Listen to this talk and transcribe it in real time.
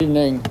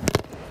Evening,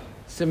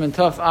 Siman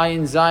Tuf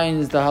Ayin Zayin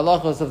is the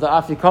halachos of the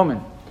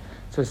Afikoman.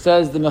 So it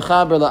says the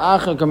Mechaber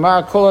la'achar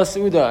Gemar Kol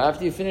Suda.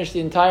 After you finish the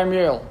entire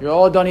meal, you're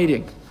all done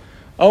eating.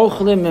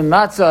 Ochlim min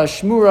matzah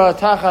shmura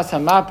tachas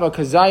hamapa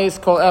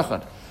kazayis kol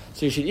echad.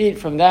 So you should eat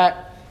from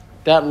that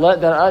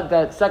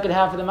second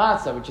half of the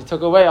matzah, which you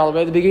took away all the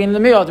way at the beginning of the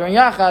meal during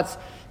Yachatz.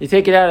 You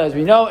take it out as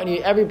we know, and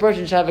every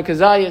person should have a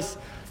kazayis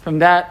from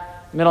that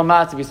middle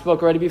matzah. We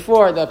spoke already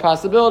before the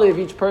possibility of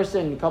each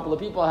person, a couple of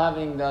people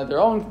having their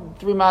own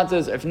 3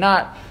 matzahs. If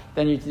not,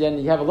 then you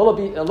have a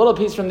little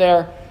piece from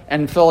there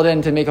and fill it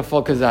in to make a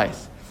full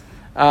kazayis.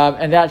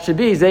 And that should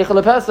be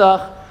zeichel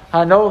Pesach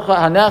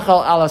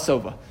hanechal ala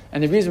soba.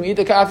 And the reason we eat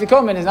the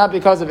Afikoman is not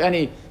because of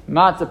any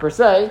matzah per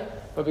se,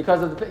 but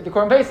because of the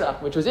Korban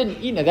Pesach, which was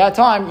eaten at that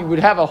time. You would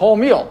have a whole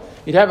meal.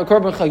 You'd have a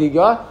Korban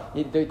Chagiga.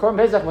 The Korban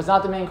Pesach was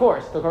not the main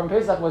course. The Korban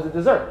Pesach was a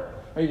dessert.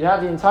 Or you'd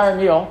have the entire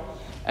meal.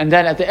 And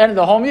then at the end of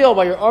the whole meal,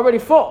 while you're already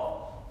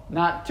full,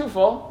 not too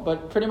full,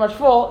 but pretty much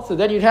full, so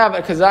then you'd have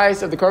a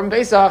kazayis of the Korban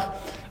Pesach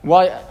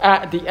while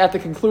at the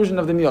conclusion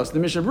of the meal. So the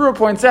Mishnah Berurah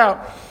points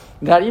out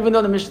that even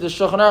though the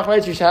Shulchan Aruch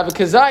writes you should have a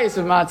kazayis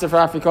of matzah for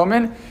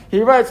Afikoman,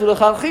 he writes,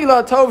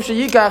 "L'chalchila tov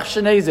sheyikach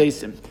shnei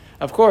zeisim."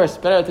 Of course,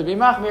 better to be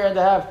machmir and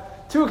to have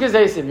 2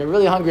 kazaysim. You're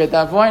really hungry at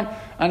that point.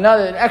 An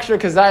extra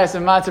kazayis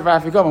of matzah for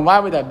Afikoman. Why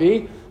would that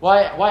be?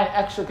 Why an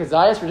extra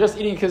kazayis? We're just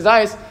eating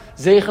kazayis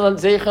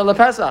zeichel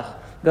Pesach.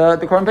 The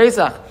Korban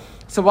Pesach.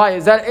 So why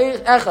is that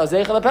echa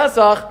zeichel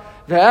Pesach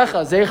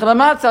ve'echa zeichel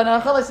matzah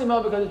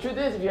na'achalisimo? Because the truth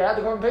is, if you had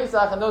the Korban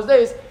Pesach in those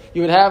days,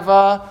 you would have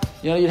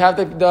you'd have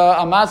the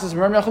matzahs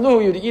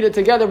mermechlu. You'd eat it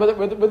together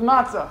with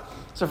matzah.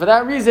 So for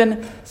that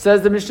reason,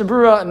 says the Mishnah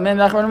Berurah, and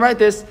Menachem write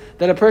this,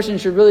 that a person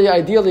should really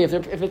ideally, if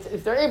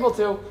they're able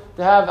to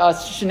have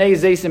shnei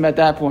zeisim at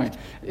that point.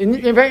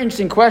 A very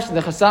interesting question.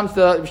 The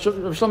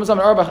Shlomo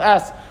Zalman Auerbach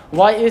asks,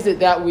 why is it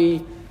that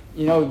we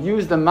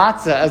use the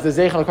matzah as the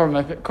zeichel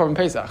Korban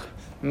Pesach?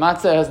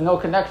 Matzah has no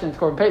connection to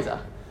Korban Pesach.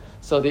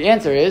 So the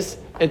answer is,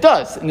 it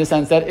does, in the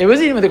sense that it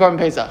was eaten with the Korban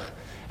Pesach.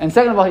 And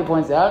second of all, he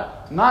points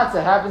out,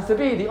 matzah happens to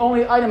be the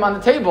only item on the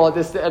table at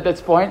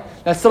this point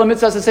that's still a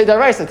mitzvah to say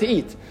daraisa, to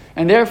eat.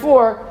 And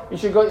therefore, you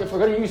should go, if we're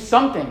going to use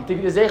something to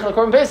be the zeichel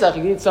Korban Pesach,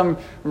 you can eat some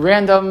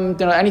random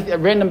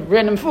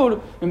food,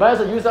 we might as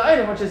well use the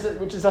item, which is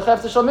a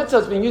chefza shel mitzvah,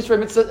 it's being used for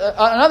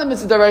another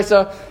mitzvah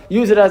daraisa,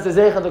 use it as the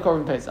zeichel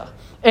Korban Pesach.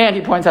 And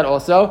he points out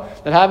also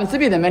that happens to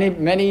be that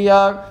many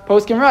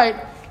posts can write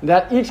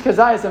that each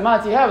kazayas of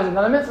matzah you have is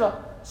another mitzvah.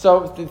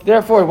 So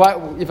therefore,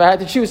 if I had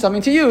to choose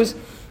something to use,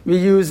 we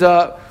use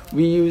the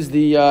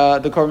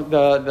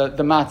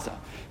matzah.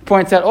 He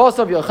points out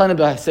also v'yochanan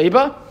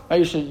b'haseba.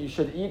 You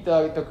should eat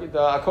the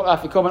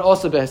Afikoman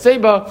also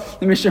b'haseba.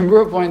 The Mishnah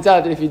Berurah points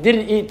out that if you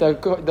didn't eat the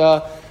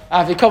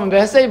Afikoman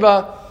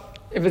b'haseba,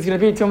 if it's going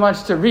to be too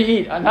much to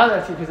re-eat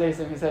another 2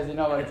 kazaysim, he says, you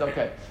know what, it's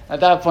okay.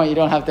 At that point, you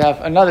don't have to have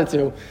another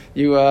 2.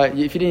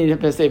 If you didn't eat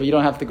pesach, you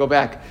don't have to go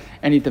back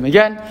and eat them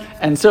again.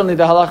 And certainly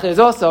the halacha is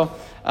also,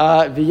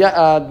 the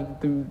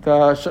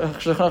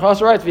Shulchan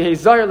Aruch writes,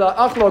 v'hezayir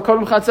la'achlo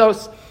kodem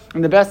chatzos.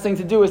 And the best thing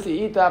to do is to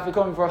eat the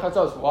Afikoman before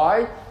chatzos.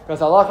 Why? Because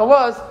halacha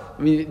was,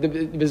 the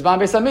Bizban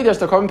Beis HaMikdash,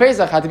 the Korban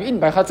Pesach, had to be eaten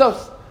by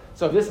chatzos.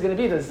 So if this is going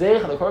to be the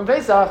zeich, the Korban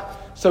Pesach,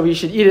 so we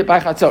should eat it by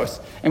chatzos.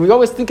 And we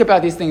always think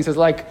about these things as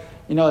like,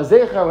 a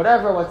zeich or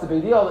whatever, what's the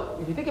big deal?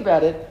 If you think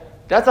about it,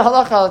 that's a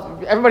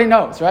halacha everybody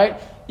knows, right?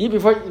 Eat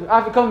before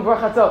Afikoman before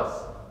chatzos.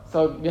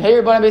 So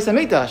Yehiyer B'nai Beis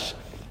HaMikdash,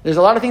 there's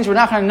a lot of things we're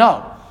not going to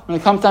know when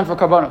it comes time for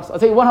karbanos. I'll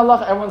tell you one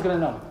halacha everyone's going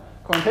to know.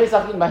 Korban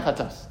Pesach eaten by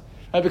chatzos.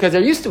 Right? Because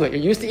they're used to it.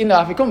 You're used to eating the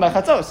Afikoman by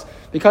chatzos.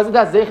 Because of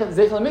that zeichel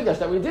mikdash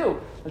that we do.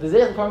 With the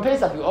zeichel Korban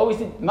Pesach, you always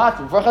eat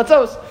matzah before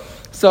chatzos.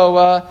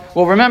 So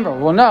we'll remember,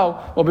 we'll know,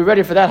 we'll be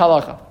ready for that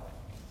halacha.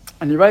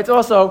 And he writes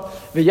also,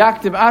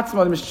 v'yaktiv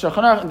atzmo,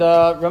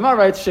 the Ramah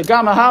writes,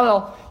 shegam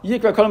ha'halal,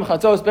 yikra kodem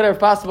chatzos, better if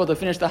possible to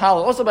finish the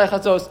halal also by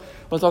chatzos.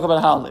 We'll talk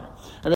about halal later.